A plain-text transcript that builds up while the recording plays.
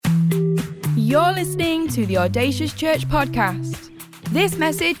You're listening to the Audacious Church podcast. This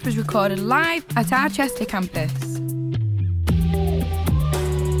message was recorded live at our Chester campus.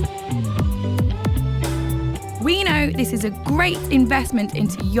 We know this is a great investment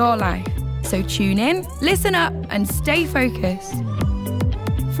into your life, so tune in, listen up, and stay focused.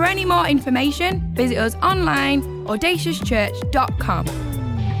 For any more information, visit us online, audaciouschurch.com.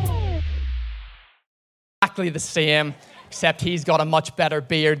 Exactly the same, except he's got a much better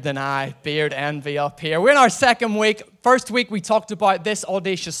beard than I. Beard envy up here. We're in our second week. First week we talked about this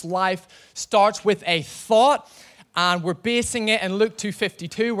audacious life starts with a thought, and we're basing it in Luke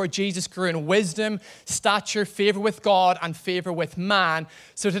 2:52, where Jesus grew in wisdom, stature, favor with God, and favor with man.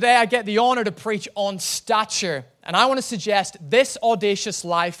 So today I get the honor to preach on stature, and I want to suggest this audacious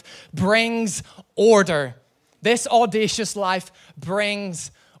life brings order. This audacious life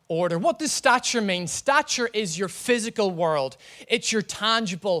brings order. What does stature mean? Stature is your physical world. It's your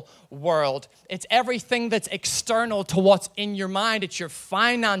tangible world. It's everything that's external to what's in your mind. It's your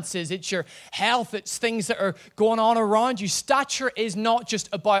finances. It's your health. It's things that are going on around you. Stature is not just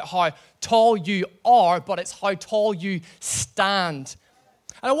about how tall you are, but it's how tall you stand.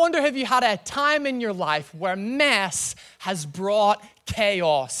 And I wonder, have you had a time in your life where mess has brought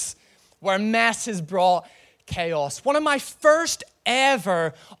chaos? Where mess has brought chaos. One of my first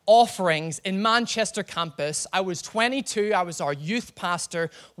ever offerings in Manchester campus. I was 22, I was our youth pastor,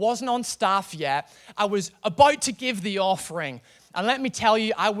 wasn't on staff yet. I was about to give the offering, and let me tell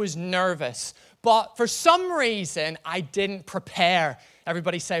you, I was nervous. But for some reason, I didn't prepare.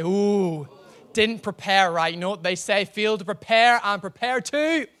 Everybody say, ooh, didn't prepare, right? You know what they say, feel to prepare and prepare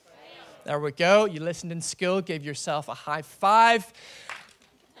to. There we go. You listened in school, give yourself a high five.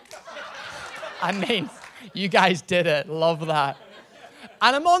 I mean, you guys did it. Love that.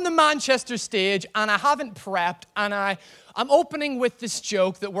 And I'm on the Manchester stage, and I haven't prepped, and I'm opening with this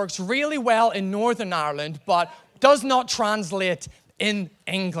joke that works really well in Northern Ireland, but does not translate in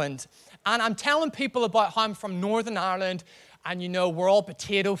England. And I'm telling people about how I'm from Northern Ireland, and you know, we're all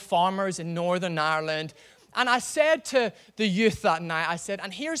potato farmers in Northern Ireland. And I said to the youth that night, I said,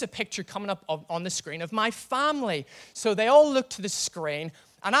 and here's a picture coming up on the screen of my family. So they all looked to the screen,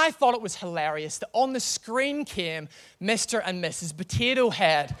 and I thought it was hilarious that on the screen came Mr. and Mrs. Potato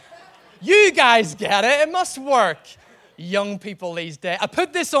Head. You guys get it. It must work. Young people these days. I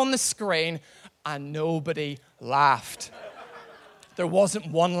put this on the screen, and nobody laughed. There wasn't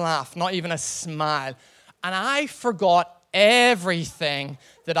one laugh, not even a smile. And I forgot everything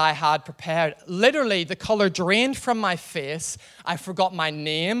that I had prepared. Literally, the color drained from my face. I forgot my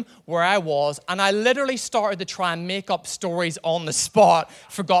name, where I was, and I literally started to try and make up stories on the spot.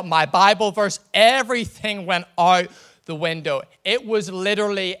 Forgot my Bible verse. Everything went out the window. It was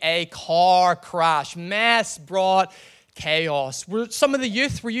literally a car crash. Mess brought chaos. Were some of the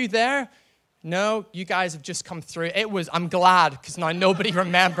youth, were you there? No, you guys have just come through. I'm glad, because now nobody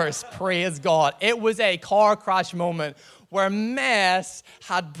remembers. Praise God. It was a car crash moment where mess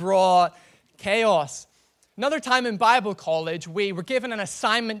had brought chaos. Another time in Bible college, we were given an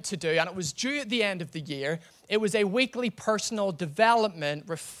assignment to do, and it was due at the end of the year. It was a weekly personal development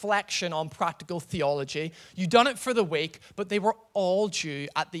reflection on practical theology. You'd done it for the week, but they were all due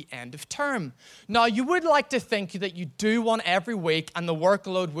at the end of term. Now, you would like to think that you do one every week and the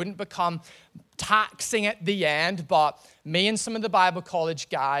workload wouldn't become taxing at the end, but me and some of the Bible college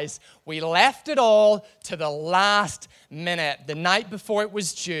guys, we left it all to the last minute. The night before it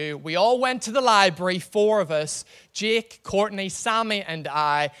was due, we all went to the library, 4 of us, Jake, Courtney, Sammy, and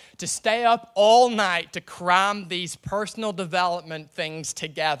I, to stay up all night to cram these personal development things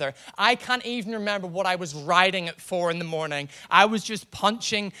together. I can't even remember what I was writing at 4 in the morning. I was just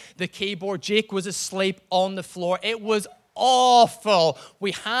punching the keyboard. Jake was asleep on the floor. It was awful.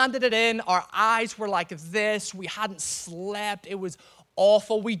 We handed it in. Our eyes were like this. We hadn't slept. It was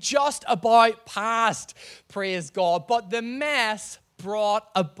awful. We just about passed, praise God. But the mess brought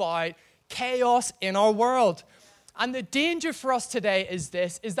about chaos in our world. And the danger for us today is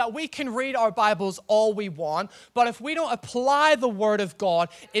this, is that we can read our Bibles all we want, but if we don't apply the Word of God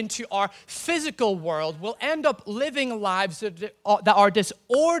into our physical world, we'll end up living lives that are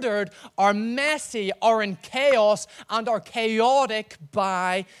disordered, are messy, are in chaos, and are chaotic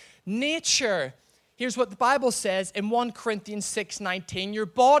by nature. Here's what the Bible says in 1 Corinthians 6:19. Your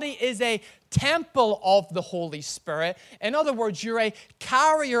body is a temple of the Holy Spirit. In other words, you're a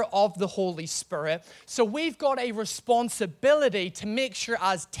carrier of the Holy Spirit. So we've got a responsibility to make sure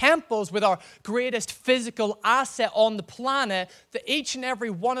as temples with our greatest physical asset on the planet that each and every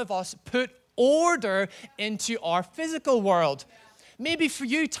one of us put order into our physical world. Maybe for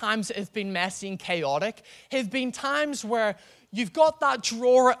you, times that have been messy and chaotic have been times where You've got that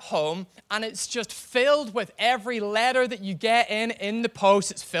drawer at home, and it's just filled with every letter that you get in the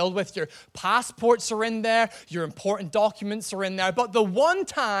post. It's filled with your passports are in there, your important documents are in there. But the one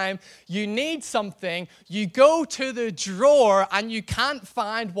time you need something, you go to the drawer and you can't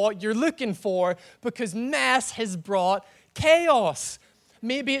find what you're looking for because mess has brought chaos.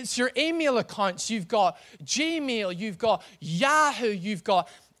 Maybe it's your email accounts. You've got Gmail, you've got Yahoo, you've got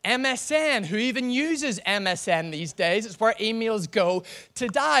MSN. Who even uses MSN these days? It's where emails go to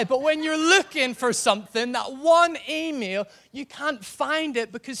die. But when you're looking for something, that one email, you can't find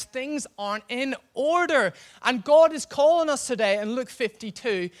it because things aren't in order. And God is calling us today in Luke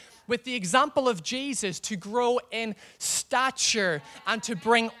 52 with the example of Jesus to grow in stature and to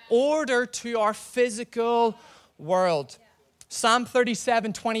bring order to our physical world. Psalm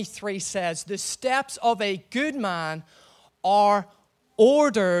 37:23 says, "The steps of a good man are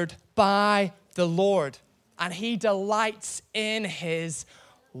ordered by the Lord, and he delights in his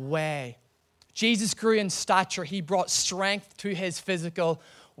way." Jesus grew in stature. He brought strength to his physical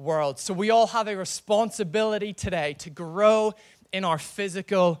world. So we all have a responsibility today to grow in our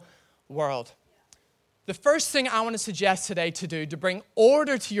physical world. The first thing I want to suggest today to do to bring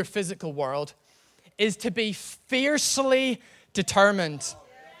order to your physical world is to be fiercely determined.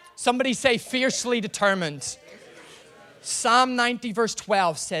 Somebody say fiercely determined. Psalm 90 verse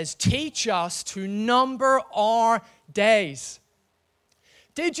 12 says, "Teach us to number our days."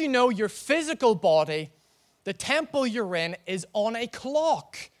 Did you know your physical body, the temple you're in, is on a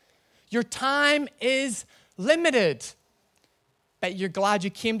clock? Your time is limited. Bet you're glad you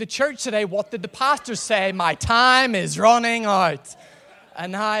came to church today. What did the pastor say? My time is running out.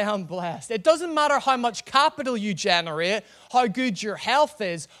 And I am blessed. It doesn't matter how much capital you generate, how good your health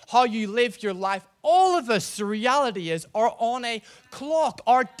is, how you live your life. All of us, the reality is, are on a clock.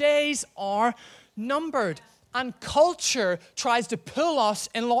 Our days are numbered. And culture tries to pull us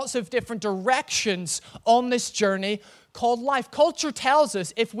in lots of different directions on this journey called life. Culture tells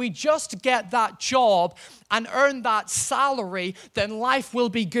us if we just get that job and earn that salary, then life will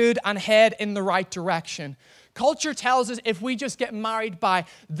be good and head in the right direction. Culture tells us if we just get married by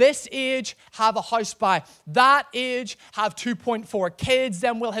this age, have a house by that age, have 2.4 kids,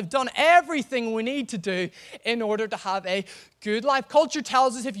 then we'll have done everything we need to do in order to have a good life. Culture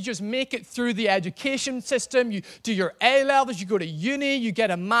tells us if you just make it through the education system, you do your A-levels, you go to uni, you get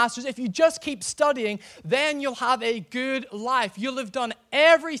a master's, if you just keep studying, then you'll have a good life. You'll have done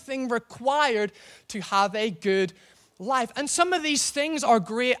everything required to have a good life. And some of these things are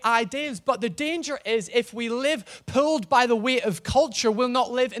great ideas, but the danger is if we live pulled by the weight of culture, we'll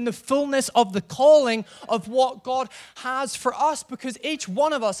not live in the fullness of the calling of what God has for us, because each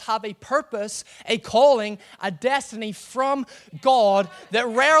one of us have a purpose, a calling, a destiny from God that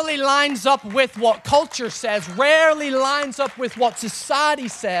rarely lines up with what culture says, rarely lines up with what society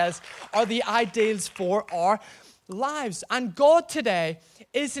says are the ideals for our lives. And God today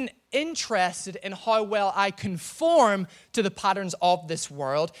isn't interested in how well I conform to the patterns of this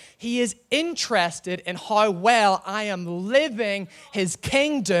world. He is interested in how well I am living his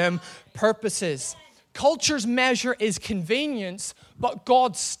kingdom purposes. Culture's measure is convenience, but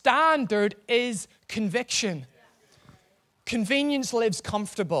God's standard is conviction. Convenience lives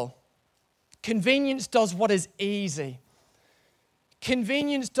comfortable. Convenience does what is easy.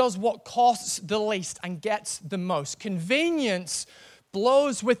 Convenience does what costs the least and gets the most. Convenience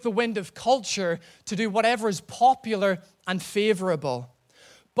blows with the wind of culture to do whatever is popular and favorable.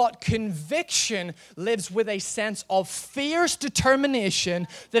 But conviction lives with a sense of fierce determination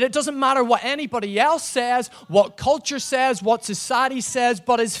that it doesn't matter what anybody else says, what culture says, what society says,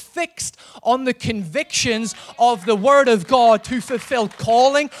 but is fixed on the convictions of the Word of God to fulfill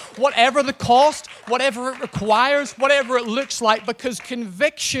calling, whatever the cost, whatever it requires, whatever it looks like, because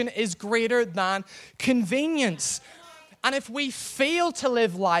conviction is greater than convenience. And if we fail to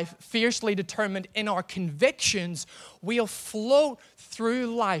live life fiercely determined in our convictions, we'll float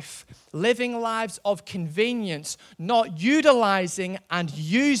through life, living lives of convenience, not utilizing and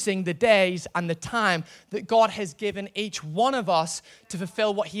using the days and the time that God has given each one of us to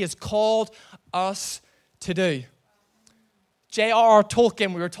fulfill what He has called us to do. J.R.R.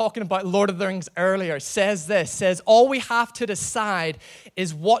 Tolkien, we were talking about Lord of the Rings earlier, says, all we have to decide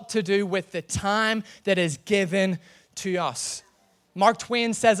is what to do with the time that is given to us. Mark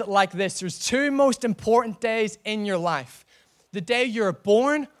Twain says it like this: there's two most important days in your life. The day you're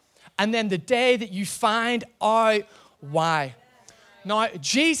born, and then the day that you find out why. Now,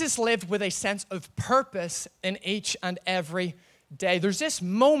 Jesus lived with a sense of purpose in each and every day. There's this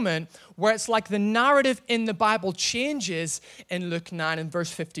moment where it's like the narrative in the Bible changes in Luke 9 and verse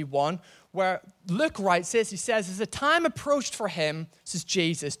 51, where Luke writes this. He says, as the time approached for him, this is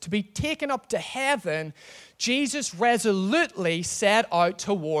Jesus, to be taken up to heaven, Jesus resolutely set out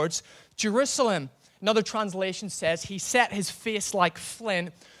towards Jerusalem. Another translation says he set his face like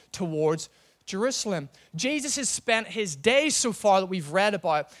flint towards Jerusalem. Jesus has spent his days so far that we've read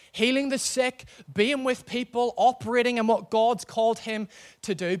about healing the sick, being with people, operating in what God's called him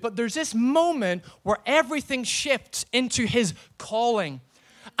to do. But there's this moment where everything shifts into his calling.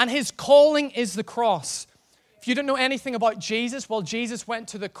 And his calling is the cross. If you don't know anything about Jesus, well, Jesus went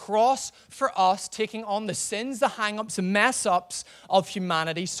to the cross for us, taking on the sins, the hang-ups, the mess-ups of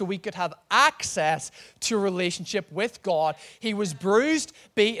humanity so we could have access to a relationship with God. He was bruised,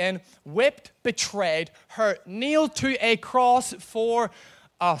 beaten, whipped, betrayed, hurt, nailed to a cross for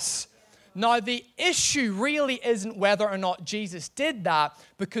us. Now, the issue really isn't whether or not Jesus did that,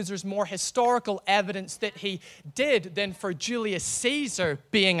 because there's more historical evidence that he did than for Julius Caesar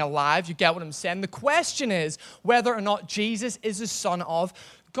being alive. You get what I'm saying? The question is whether or not Jesus is the Son of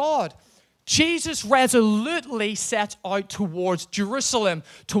God. Jesus resolutely set out towards Jerusalem,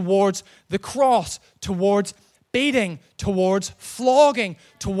 towards the cross, towards beating, towards flogging,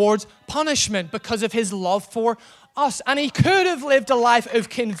 towards punishment because of his love for us. And he could have lived a life of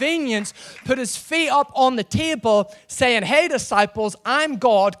convenience, put his feet up on the table saying, hey disciples, I'm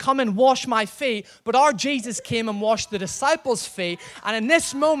God, come and wash my feet. But our Jesus came and washed the disciples' feet. And in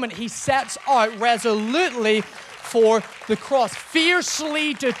this moment, he sets out resolutely for the cross,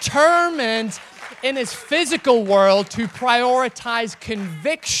 fiercely determined in his physical world to prioritize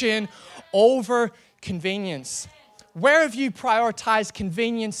conviction over convenience. Where have you prioritized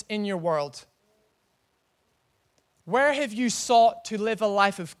convenience in your world? Where have you sought to live a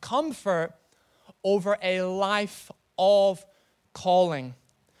life of comfort over a life of calling?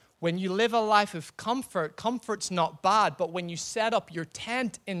 When you live a life of comfort, comfort's not bad, but when you set up your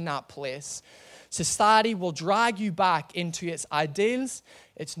tent in that place, society will drag you back into its ideals,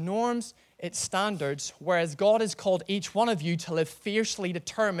 its norms, its standards, whereas God has called each one of you to live fiercely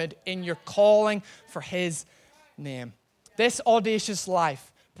determined in your calling for his name. This audacious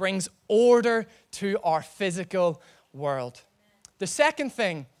life brings order to our physical world. The second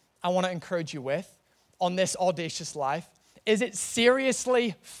thing I want to encourage you with on this audacious life is it's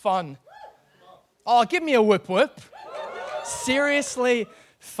seriously fun. Oh, give me a whoop whoop. Seriously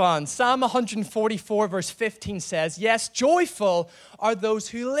fun. Psalm 144 verse 15 says, yes, joyful are those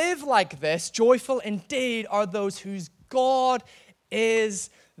who live like this. Joyful indeed are those whose God is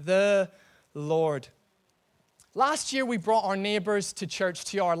the Lord. Last year, we brought our neighbors to church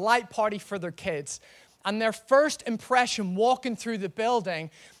to our light party for their kids. And their first impression walking through the building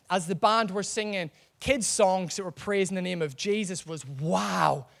as the band were singing kids' songs that were praising the name of Jesus was,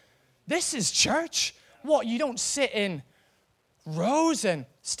 wow, this is church. What, you don't sit in rows and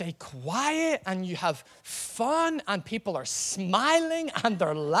stay quiet and you have fun and people are smiling and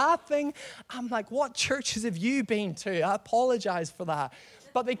they're laughing. I'm like, what churches have you been to? I apologize for that.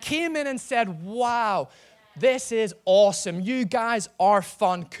 But they came in and said, wow, this is awesome. You guys are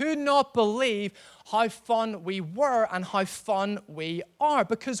fun. Could not believe how fun we were and how fun we are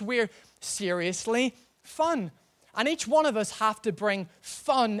because we're seriously fun. And each one of us have to bring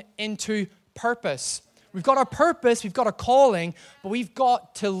fun into purpose. We've got our purpose, we've got our calling, but we've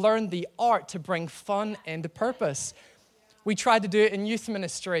got to learn the art to bring fun into purpose. We tried to do it in youth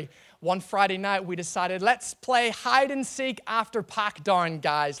ministry. One Friday night, we decided, let's play hide and seek after pack down,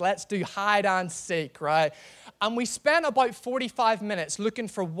 guys. Let's do hide and seek, right? And we spent about 45 minutes looking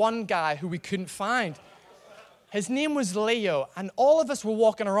for one guy who we couldn't find. His name was Leo, and all of us were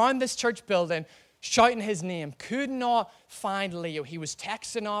walking around this church building shouting his name. Could not find Leo. He was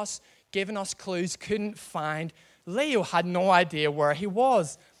texting us, giving us clues, couldn't find. Leo had no idea where he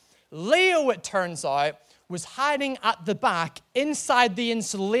was. Leo, it turns out, was hiding at the back inside the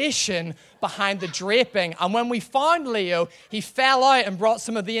insulation behind the draping. And when we found Leo, he fell out and brought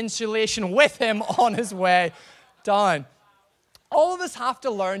some of the insulation with him on his way down. All of us have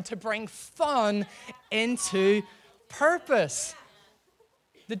to learn to bring fun into purpose.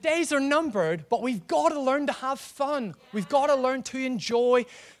 The days are numbered, but we've got to learn to have fun. We've got to learn to enjoy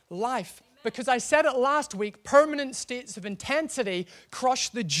life. Because I said it last week, permanent states of intensity crush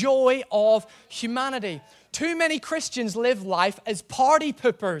the joy of humanity. Too many Christians live life as party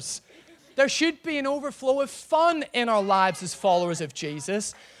poopers. There should be an overflow of fun in our lives as followers of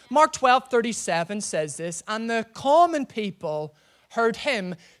Jesus. Mark 12:37 says this, and the common people heard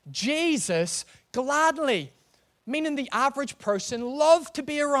him, Jesus, gladly. Meaning the average person loved to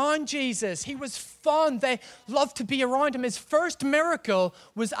be around Jesus. He was fun. They loved to be around him. His first miracle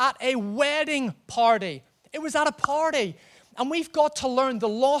was at a wedding party. It was at a party. And we've got to learn the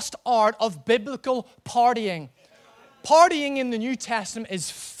lost art of biblical partying. Partying in the New Testament is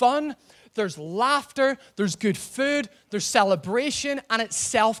fun. There's laughter, there's good food, there's celebration, and it's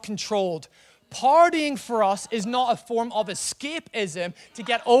self-controlled. Partying for us is not a form of escapism to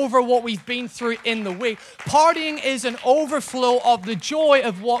get over what we've been through in the week. Partying is an overflow of the joy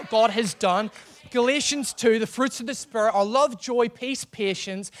of what God has done. Galatians 2, the fruits of the Spirit are love, joy, peace,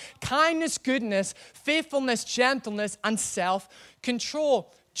 patience, kindness, goodness, faithfulness, gentleness, and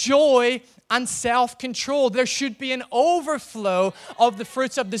self-control. Joy and self-control. There should be an overflow of the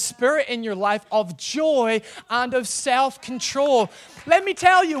fruits of the Spirit in your life, of joy and of self-control. Let me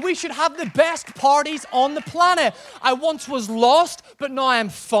tell you, we should have the best parties on the planet. I once was lost, but now I am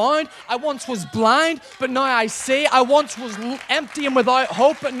found. I once was blind, but now I see. I once was empty and without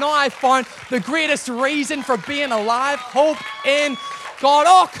hope, but now I found the greatest reason for being alive, hope in God.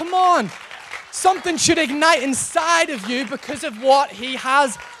 Oh, come on. Something should ignite inside of you because of what He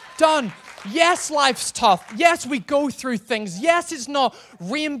has done. Yes, life's tough. Yes, we go through things. Yes, it's not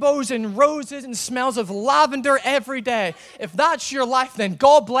rainbows and roses and smells of lavender every day. If that's your life, then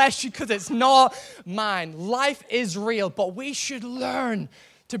God bless you, because it's not mine. Life is real, but we should learn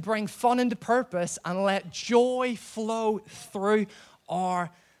to bring fun into purpose and let joy flow through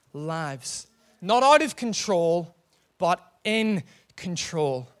our lives. Not out of control, but in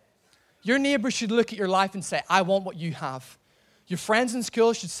control. Your neighbor should look at your life and say, I want what you have. Your friends in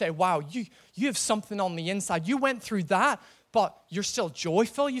school should say, wow, you have something on the inside. You went through that, but you're still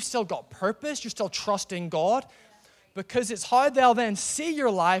joyful. You've still got purpose. You're still trusting God. Because it's how they'll then see your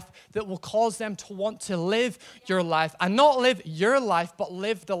life that will cause them to want to live your life. And not live your life, but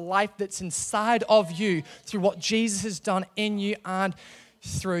live the life that's inside of you through what Jesus has done in you and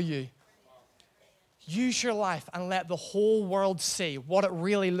through you. Use your life and let the whole world see what it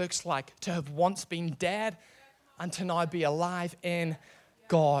really looks like to have once been dead and to now be alive in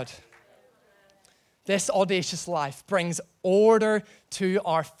God. This audacious life brings order to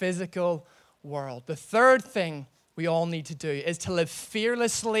our physical world. The third thing we all need to do is to live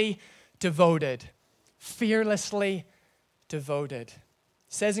fearlessly devoted. Fearlessly devoted. It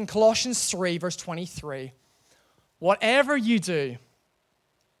says in Colossians 3, verse 23, whatever you do,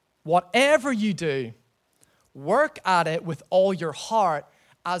 work at it with all your heart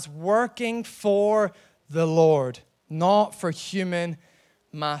as working for the Lord, not for human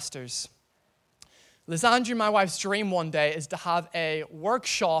masters. Lysandra, my wife's dream one day is to have a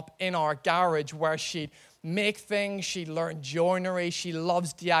workshop in our garage where she'd make things, she'd learn joinery, she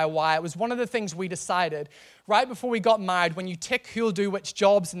loves DIY. It was one of the things we decided right before we got married, when you tick who'll do which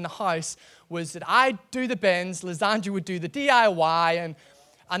jobs in the house, was that I'd do the bins, Lysandra would do the DIY,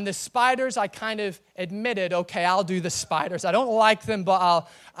 and the spiders, I kind of admitted, okay, I'll do the spiders. I don't like them, but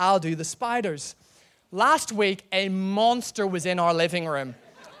I'll do the spiders. Last week, a monster was in our living room.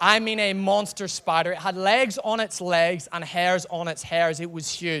 I mean a monster spider. It had legs on its legs and hairs on its hairs. It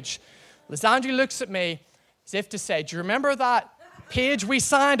was huge. Lysandra looks at me as if to say, do you remember that page we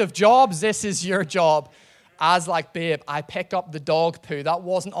signed of jobs? This is your job. I was like, babe, I pick up the dog poo. That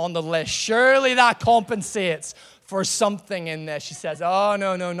wasn't on the list. Surely that compensates for something in there. She says, oh,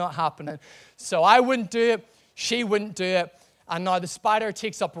 no, not happening. So I wouldn't do it. She wouldn't do it. And now the spider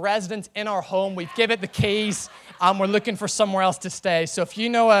takes up residence in our home. We've given it the keys, and we're looking for somewhere else to stay. So if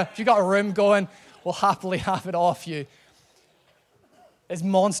you got a room going, we'll happily have it off you. This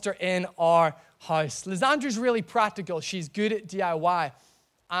monster in our house. Lysandra's really practical. She's good at DIY.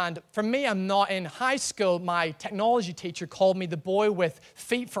 And for me, I'm not in high school. My technology teacher called me the boy with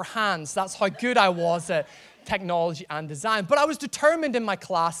feet for hands. That's how good I was at technology and design. But I was determined in my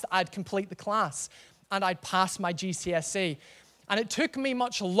class that I'd complete the class and I'd pass my GCSE. And it took me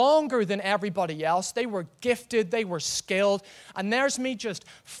much longer than everybody else. They were gifted, they were skilled. And there's me just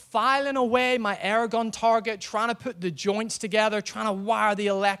filing away my Aragon target, trying to put the joints together, trying to wire the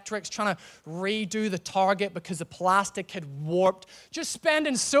electrics, trying to redo the target because the plastic had warped. Just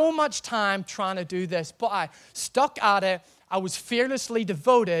spending so much time trying to do this. But I stuck at it. I was fearlessly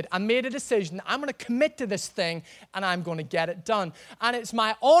devoted. I made a decision. I'm going to commit to this thing, and I'm going to get it done. And it's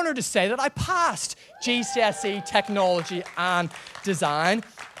my honor to say that I passed GCSE technology and design.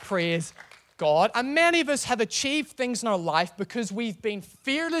 Praise God. And many of us have achieved things in our life because we've been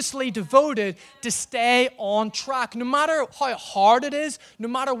fearlessly devoted to stay on track. No matter how hard it is, no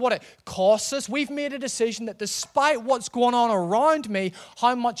matter what it costs us, we've made a decision that despite what's going on around me,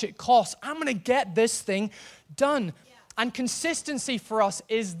 how much it costs, I'm going to get this thing done. And consistency for us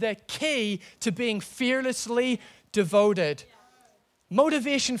is the key to being fearlessly devoted.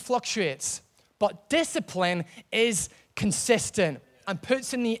 Motivation fluctuates, but discipline is consistent. and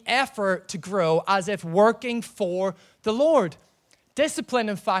puts in the effort to grow as if working for the Lord. Discipline,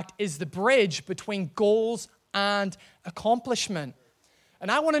 in fact, is the bridge between goals and accomplishment.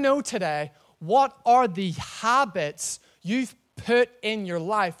 And I want to know today, what are the habits you've put in your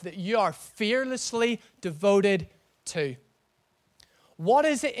life that you are fearlessly devoted to? What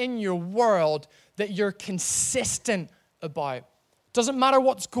is it in your world that you're consistent about? Doesn't matter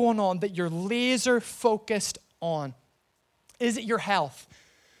what's going on, that you're laser focused on. Is it your health?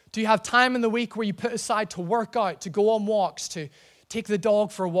 Do you have time in the week where you put aside to work out, to go on walks, to take the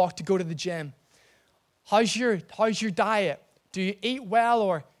dog for a walk, to go to the gym? How's your diet? Do you eat well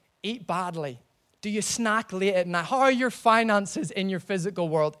or eat badly? Do you snack late at night? How are your finances in your physical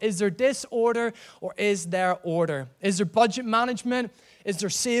world? Is there disorder or is there order? Is there budget management? Is there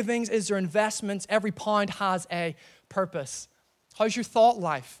savings? Is there investments? Every pound has a purpose. How's your thought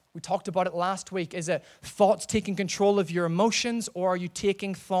life? We talked about it last week. Is it thoughts taking control of your emotions, or are you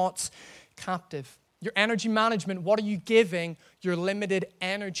taking thoughts captive? Your energy management, what are you giving your limited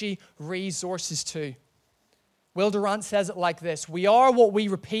energy resources to? Will Durant says it like this: we are what we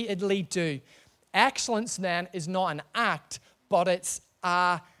repeatedly do. Excellence then is not an act, but it's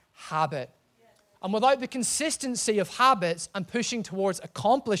a habit. And without the consistency of habits and pushing towards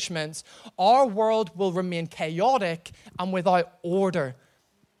accomplishments, our world will remain chaotic and without order.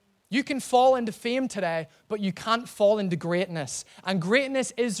 You can fall into fame today, but you can't fall into greatness. And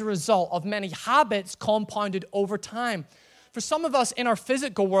greatness is the result of many habits compounded over time. For some of us in our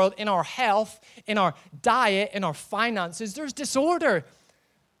physical world, in our health, in our diet, in our finances, there's disorder,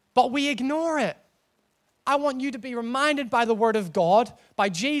 but we ignore it. I want you to be reminded by the Word of God, by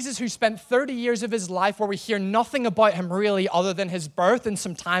Jesus, who spent 30 years of his life where we hear nothing about him really other than his birth and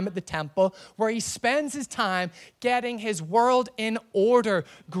some time at the temple, where he spends his time getting his world in order,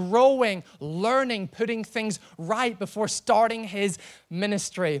 growing, learning, putting things right before starting his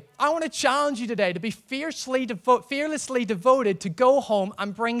ministry. I want to challenge you today to be fearlessly devoted to go home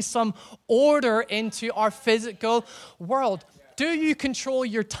and bring some order into our physical world. Do you control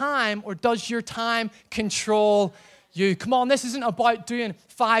your time, or does your time control you? Come on, this isn't about doing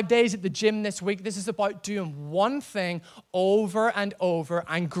 5 days at the gym this week. This is about doing one thing over and over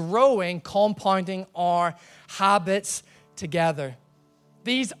and growing, compounding our habits together.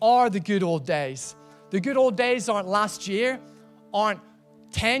 These are the good old days. The good old days aren't last year, aren't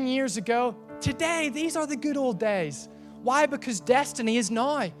 10 years ago. Today, these are the good old days. Why? Because destiny is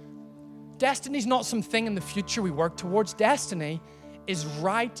now. Destiny is not something in the future we work towards. Destiny is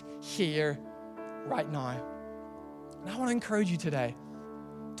right here, right now. And I want to encourage you today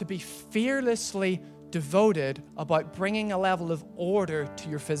to be fearlessly devoted about bringing a level of order to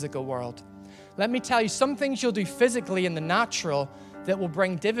your physical world. Let me tell you, some things you'll do physically in the natural that will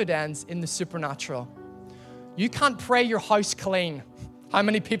bring dividends in the supernatural. You can't pray your house clean. How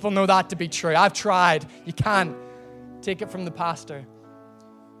many people know that to be true? I've tried. You can't. Take it from the pastor.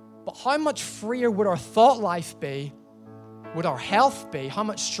 But how much freer would our thought life be? Would our health be? How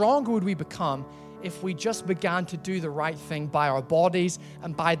much stronger would we become if we just began to do the right thing by our bodies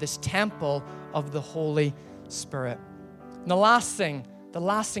and by this temple of the Holy Spirit? And the last thing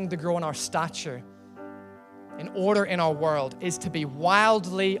to grow in our stature, in order in our world, is to be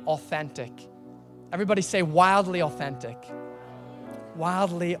wildly authentic. Everybody say wildly authentic.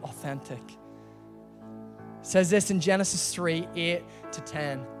 Wildly authentic. It says this in Genesis 3,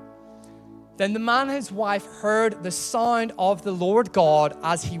 8-10. Then the man and his wife heard the sound of the Lord God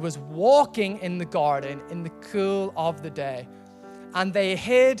as he was walking in the garden in the cool of the day. And they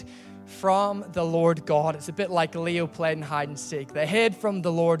hid from the Lord God. It's a bit like Leo playing hide and seek. They hid from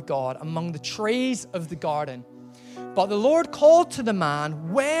the Lord God among the trees of the garden. But the Lord called to the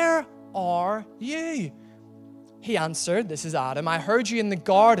man, "Where are you?" He answered, this is Adam, "I heard you in the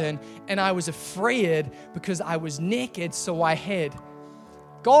garden, and I was afraid because I was naked, so I hid."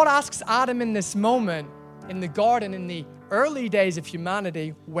 God asks Adam in this moment, in the garden, in the early days of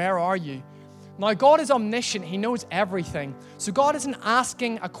humanity, "Where are you?" Now, God is omniscient. He knows everything. So God isn't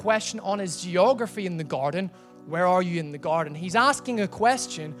asking a question on his geography in the garden, "Where are you in the garden?" He's asking a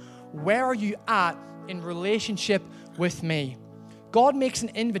question, "Where are you at in relationship with me?" God makes an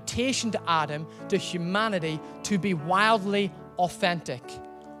invitation to Adam, to humanity, to be wildly authentic.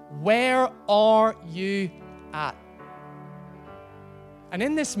 Where are you at? And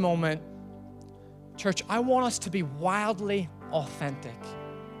in this moment, church, I want us to be wildly authentic.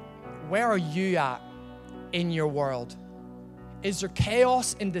 Where are you at in your world? Is there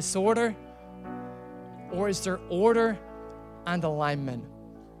chaos and disorder? Or is there order and alignment?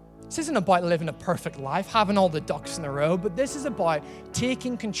 This isn't about living a perfect life, having all the ducks in a row, but this is about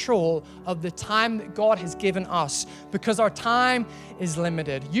taking control of the time that God has given us, because our time is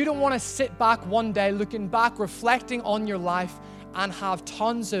limited. You don't want to sit back one day, looking back, reflecting on your life, and have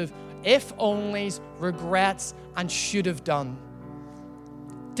tons of if-onlys, regrets, and should have done.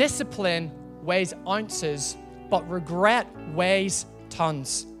 Discipline weighs ounces, but regret weighs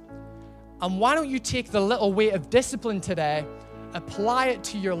tons. And why don't you take the little weight of discipline today, apply it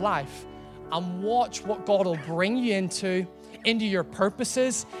to your life, and watch what God will bring you into your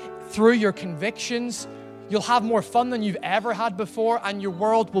purposes, through your convictions. You'll have more fun than you've ever had before, and your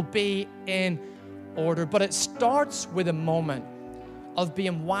world will be in order. But it starts with a moment of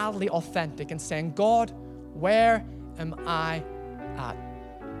being wildly authentic and saying, God, where am I at?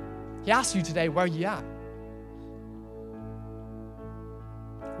 He asks you today, where are you at?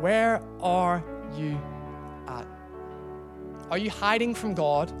 Where are you at? Are you hiding from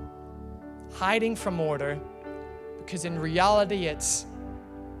God, hiding from order? Because in reality, it's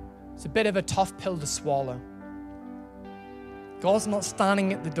a bit of a tough pill to swallow. God's not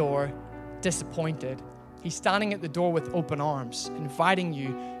standing at the door disappointed. He's standing at the door with open arms, inviting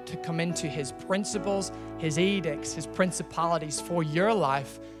you to come into His principles, His edicts, His principalities for your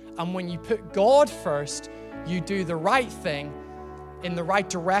life. And when you put God first, you do the right thing in the right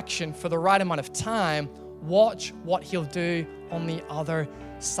direction for the right amount of time. Watch what He'll do on the other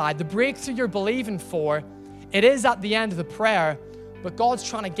side. The breakthrough you're believing for, it is at the end of the prayer, but God's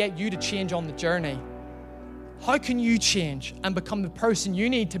trying to get you to change on the journey. How can you change and become the person you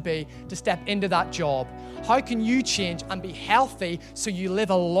need to be to step into that job? How can you change and be healthy so you live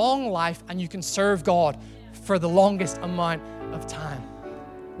a long life and you can serve God for the longest amount of time?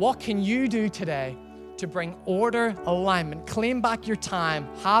 What can you do today to bring order, alignment, claim back your time,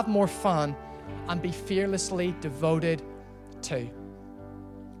 have more fun, and be fearlessly devoted to?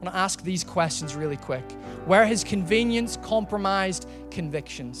 I want to ask these questions really quick. Where has convenience compromised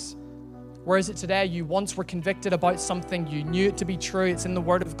convictions? Where is it today? You once were convicted about something, you knew it to be true, it's in the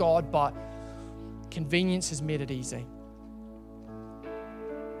Word of God, but convenience has made it easy.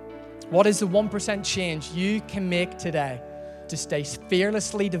 What is the 1% change you can make today to stay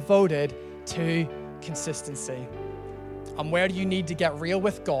fearlessly devoted to consistency? And where do you need to get real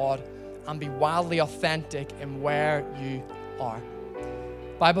with God and be wildly authentic in where you are?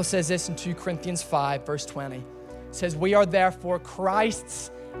 The Bible says this in 2 Corinthians 5, verse 20. It says, we are therefore Christ's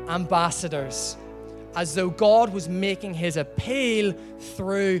ambassadors, as though God was making His appeal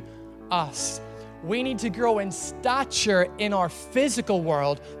through us. We need to grow in stature in our physical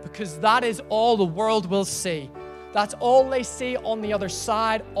world, because that is all the world will see. That's all they see on the other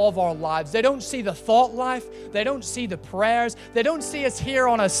side of our lives. They don't see the thought life. They don't see the prayers. They don't see us here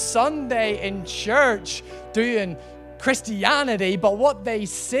on a Sunday in church doing Christianity, but what they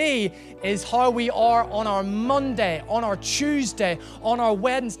see is how we are on our Monday, on our Tuesday, on our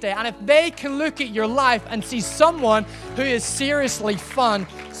Wednesday. And if they can look at your life and see someone who is seriously fun,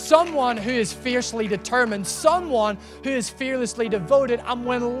 someone who is fiercely determined, someone who is fearlessly devoted, and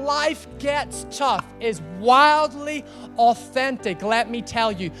when life gets tough, is wildly authentic, let me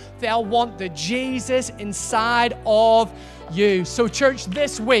tell you, they'll want the Jesus inside of you. So church,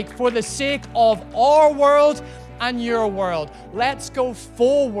 this week, for the sake of our world and your world, let's go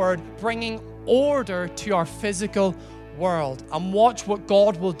forward bringing order to our physical world, and watch what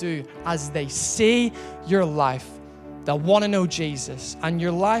God will do as they see your life. They'll want to know Jesus, and your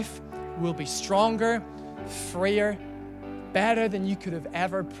life will be stronger, freer, better than you could have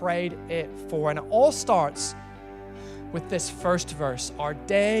ever prayed it for. And it all starts with this first verse. Our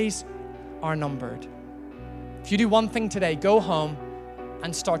days are numbered. If you do one thing today, go home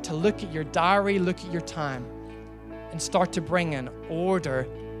and start to look at your diary, look at your time, and start to bring in order,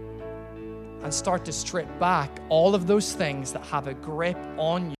 and start to strip back all of those things that have a grip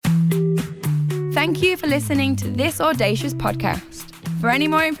on you. Thank you for listening to this Audacious podcast. For any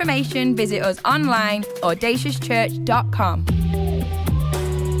more information, visit us online, audaciouschurch.com.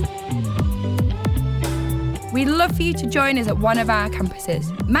 We'd love for you to join us at one of our campuses,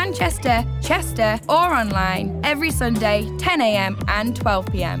 Manchester, Chester, or online, every Sunday, 10 a.m. and 12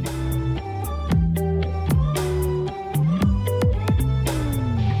 p.m.